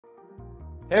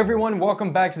Hey everyone,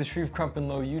 welcome back to the Shreve Crump and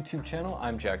Low YouTube channel.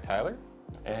 I'm Jack Tyler.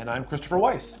 And I'm Christopher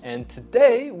Weiss. And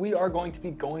today we are going to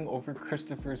be going over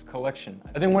Christopher's collection.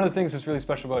 I think one of the things that's really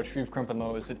special about Shreve Crump and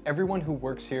Low is that everyone who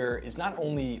works here is not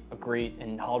only a great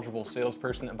and knowledgeable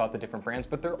salesperson about the different brands,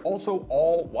 but they're also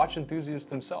all watch enthusiasts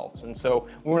themselves. And so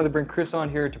we wanted to bring Chris on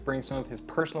here to bring some of his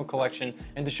personal collection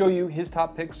and to show you his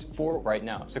top picks for right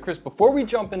now. So Chris, before we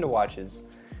jump into watches,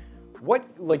 what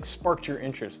sparked your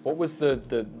interest? What was the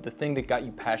thing that got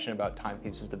you passionate about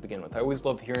timepieces to begin with? I always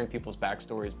love hearing people's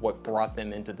backstories, what brought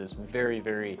them into this very,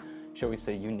 very, shall we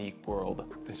say, unique world.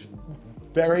 This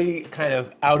very kind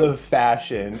of out of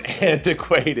fashion,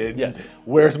 antiquated, yes,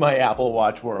 where's my Apple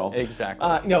Watch world.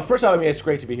 Exactly. First off, I mean, it's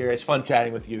great to be here. It's fun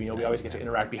chatting with you. We always get to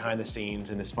interact behind the scenes,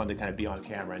 and it's fun to kind of be on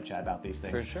camera and chat about these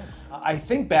things. For sure. I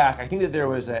think that there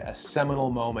was a seminal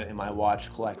moment in my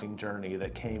watch collecting journey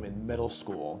that came in middle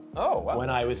school. Oh, wow. When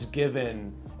I was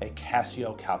given a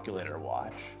Casio Calculator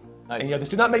Watch. Nice. And this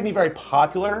did not make me very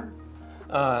popular.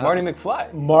 Marty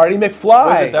McFly. Marty McFly.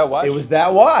 Was it that watch? It was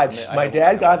that watch. I My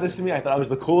dad got this to me. I thought it was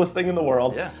the coolest thing in the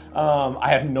world. Yeah. I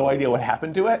have no idea what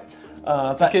happened to it.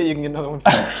 It's okay, you can get another one for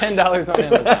 $10 on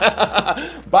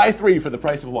Amazon. Buy 3 for the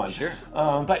price of 1. Sure.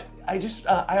 But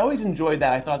I always enjoyed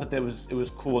that. I thought that it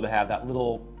was cool to have that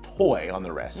little toy on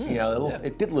the wrist.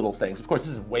 It did little things. Of course,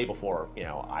 this is way before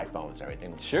iPhones and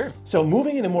everything. Sure. So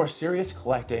moving into more serious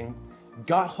collecting,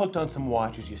 got hooked on some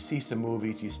watches, you see some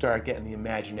movies, you start getting the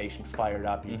imagination fired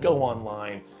up, you go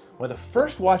online. One of the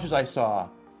first watches I saw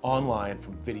online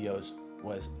from videos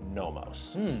was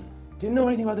Nomos. Didn't know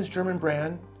anything about this German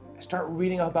brand. I start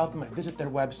reading about them, I visit their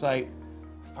website,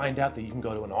 find out that you can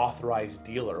go to an authorized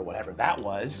dealer or whatever that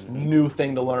was, new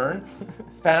thing to learn.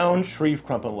 Found Shreve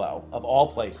Crump and Low, of all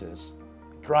places.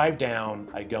 Drive down,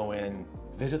 I go in,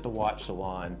 visit the watch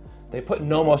salon, they put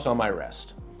Nomos on my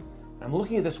wrist. I'm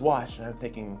looking at this watch and I'm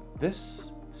thinking,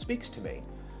 this speaks to me.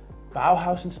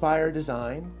 Bauhaus-inspired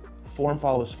design, form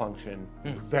follows function,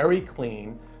 very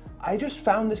clean. I just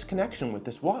found this connection with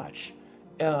this watch.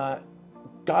 Got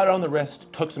it on the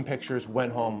wrist, took some pictures,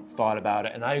 went home, thought about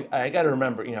it, and I got to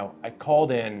remember, I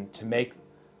called in to make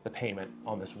the payment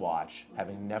on this watch,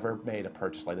 having never made a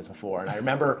purchase like this before. And I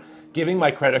remember giving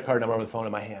my credit card number over the phone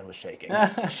and my hand was shaking.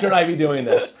 Should I be doing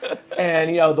this?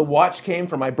 And the watch came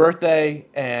for my birthday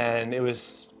and it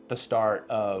was the start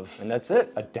of And that's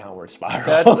it. A downward spiral.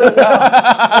 That's it. No.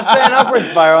 Let's say an upward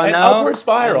spiral. An upward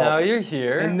spiral. And now you're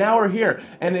here. And now we're here.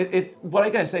 And what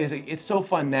I gotta say is it's so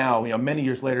fun now, many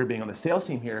years later being on the sales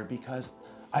team here, because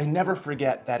I never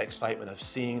forget that excitement of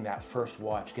seeing that first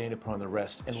watch, getting to put on the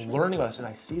wrist, and learning about this. And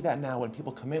I see that now when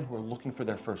people come in who are looking for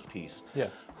their first piece,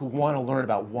 who want to learn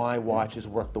about why watches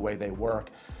work the way they work.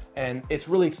 And it's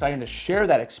really exciting to share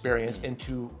that experience and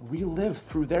to relive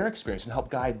through their experience and help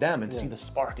guide them and see the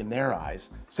spark in their eyes.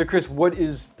 So Chris, what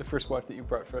is the first watch that you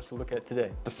brought for us to look at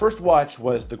today? The first watch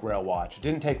was the Grail watch. It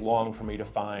didn't take long for me to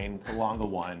find the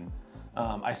Lange one.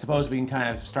 I suppose we can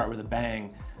kind of start with a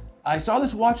bang. I saw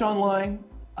this watch online.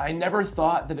 I never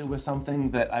thought that it was something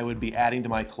that I would be adding to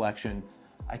my collection.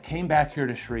 I came back here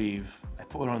to Shreve, I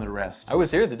put it on the wrist. I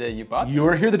was here the day you bought it. You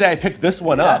were here the day I picked this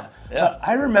one up. Yeah. But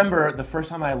I remember the first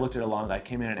time I looked at it I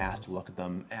came in and asked to look at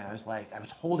them, and I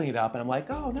was holding it up and I'm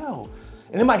like, oh no.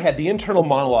 And in my head, the internal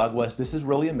monologue was, this is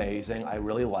really amazing, I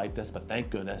really like this, but thank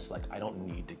goodness, I don't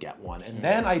need to get one. And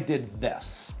then I did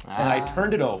this, and I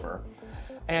turned it over.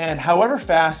 And however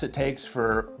fast it takes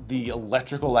for the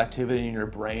electrical activity in your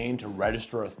brain to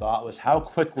register a thought was how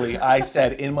quickly I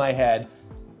said in my head,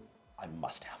 I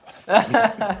must have one of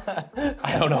these.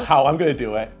 I don't know how I'm gonna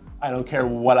do it. I don't care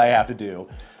what I have to do.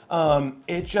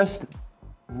 It just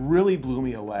really blew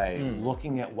me away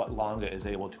looking at what Lange is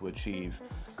able to achieve.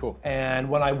 Cool. And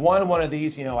when I won one of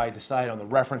these, I decided on the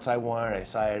reference I wanted, I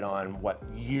decided on what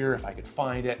year, if I could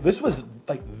find it. This was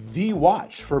the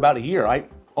watch for about a year. I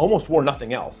almost wore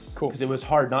nothing else. Cool. Because it was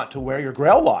hard not to wear your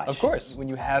Grail watch. Of course. When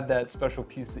you have that special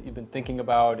piece that you've been thinking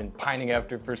about and pining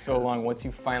after for so long, once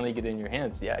you finally get it in your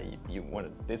hands, you want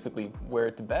to basically wear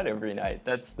it to bed every night.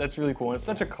 That's really cool. And it's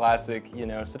such a classic,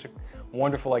 such a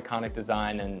wonderful, iconic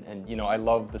design. And I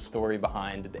love the story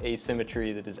behind the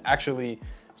asymmetry that is actually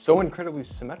so incredibly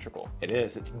symmetrical. It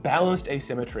is. It's balanced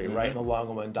asymmetry, right? In the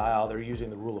Lange dial, they're using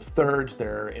the rule of thirds.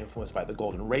 They're influenced by the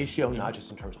golden ratio, not just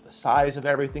in terms of the size of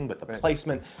everything, but the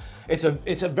placement. It's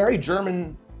a very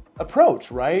German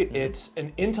approach, right? It's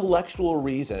an intellectual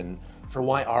reason for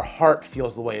why our heart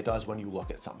feels the way it does when you look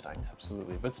at something.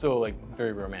 Absolutely, but still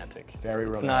very romantic. Very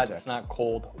romantic. It's not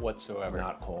cold whatsoever.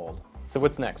 Not cold. So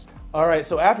what's next? All right,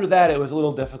 so after that, it was a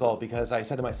little difficult because I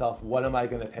said to myself, what am I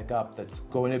gonna pick up that's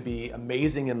going to be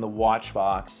amazing in the watch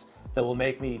box that will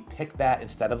make me pick that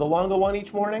instead of the Lange one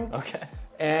each morning? Okay.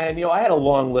 And you know, I had a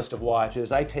long list of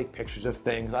watches. I take pictures of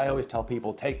things. I always tell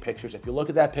people, take pictures. If you look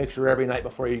at that picture every night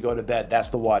before you go to bed, that's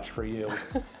the watch for you.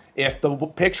 If the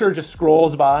picture just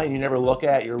scrolls by and you never look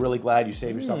at it, you're really glad you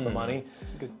saved yourself the money.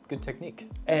 It's a good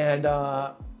technique. And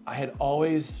I had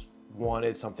always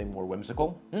wanted something more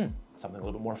whimsical, something a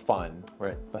little bit more fun,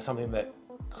 right? But something that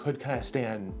could kind of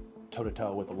stand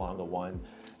toe-to-toe with the Lange one.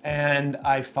 And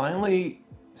I finally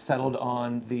settled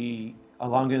on the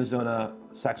Lange Söhne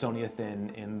Saxonia thin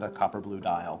in the copper blue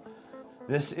dial.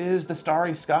 This is the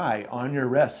starry sky on your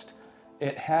wrist.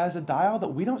 It has a dial that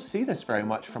we don't see this very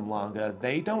much from Lange.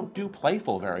 They don't do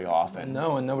playful very often.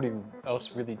 No, and nobody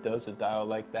else really does a dial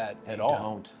like that at all. They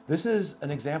don't. This is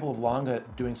an example of Lange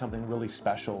doing something really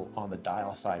special on the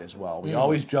dial side as well. We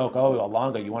always joke, oh, a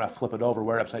Lange, you want to flip it over,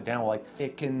 wear it upside down. Well, like,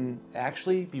 it can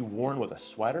actually be worn with a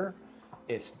sweater.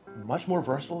 It's much more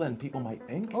versatile than people might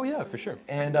think. Oh yeah, for sure.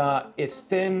 And it's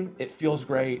thin, it feels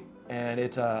great, and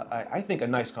it's, I think, a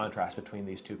nice contrast between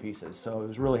these two pieces. So I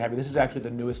was really happy. This is actually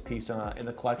the newest piece in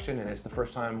the collection, and it's the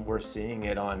first time we're seeing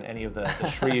it on any of the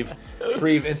Shreve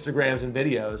Instagrams and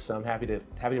videos. So I'm happy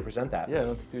to present that. Yeah, I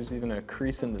don't think there's even a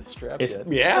crease in the strap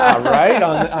yet. Yeah,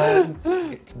 right.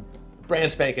 It's brand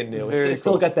spanking new. It's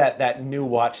still cool. got that new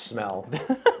watch smell.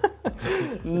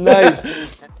 Nice.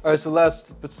 All right, so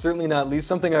last but certainly not least,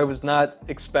 something I was not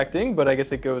expecting, but I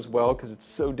guess it goes well because it's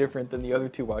so different than the other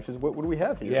two watches. What do we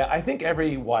have here? Yeah, I think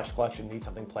every watch collection needs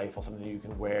something playful, something that you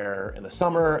can wear in the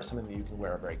summer, something that you can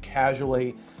wear very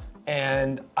casually.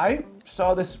 And I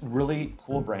saw this really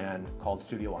cool brand called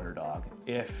Studio Underd0g.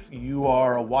 If you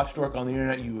are a watch dork on the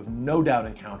internet, you have no doubt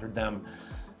encountered them.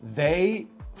 They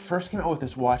first came out with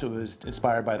this watch that was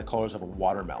inspired by the colors of a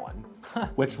watermelon,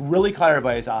 which really caught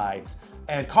everybody's eyes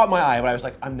and caught my eye, but I was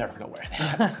like, I'm never gonna wear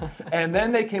that. And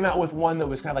then they came out with one that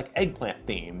was kind of like eggplant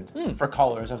themed for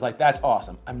colors. I was like, that's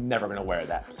awesome. I'm never gonna wear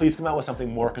that. Please come out with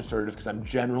something more conservative because I'm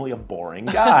generally a boring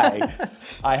guy.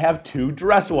 I have 2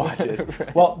 dress watches.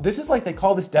 Right. Well, this is like, they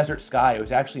call this Desert Sky. It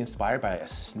was actually inspired by a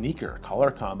sneaker color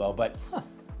combo, but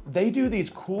they do these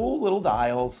cool little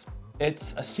dials.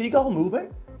 It's a seagull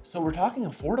movement. So we're talking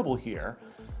affordable here.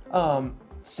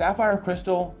 Sapphire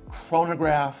crystal,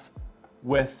 chronograph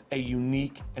with a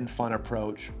unique and fun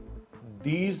approach.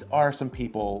 These are some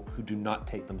people who do not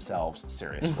take themselves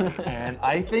seriously. And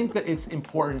I think that it's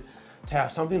important to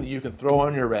have something that you can throw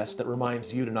on your wrist that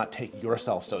reminds you to not take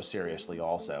yourself so seriously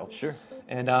also. Sure.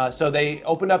 And so they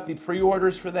opened up the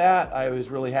pre-orders for that. I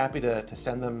was really happy to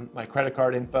send them my credit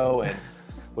card info and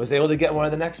was able to get one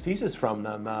of the next pieces from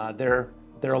them.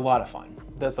 They're a lot of fun.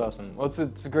 That's awesome. Well,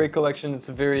 it's a great collection. It's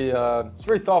a very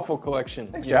thoughtful collection.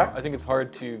 Thanks, Jack. I think it's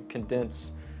hard to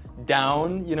condense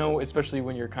down, especially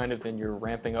when you're kind of in your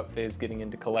ramping up phase, getting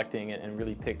into collecting and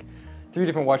really pick 3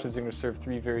 different watches that are going to serve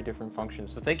 3 very different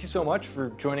functions. So thank you so much for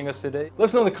joining us today. Let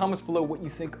us know in the comments below what you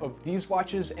think of these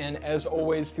watches, and as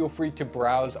always, feel free to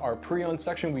browse our pre-owned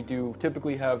section. We do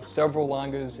typically have several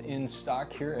Langes in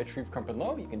stock here at Shreve Crump &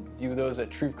 Lowe. You can view those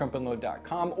at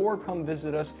shrevecrumpandlowe.com or come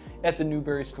visit us at the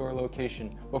Newberry store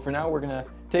location. But for now, we're going to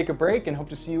take a break and hope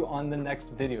to see you on the next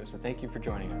video. So thank you for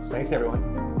joining us. Thanks,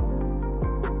 everyone.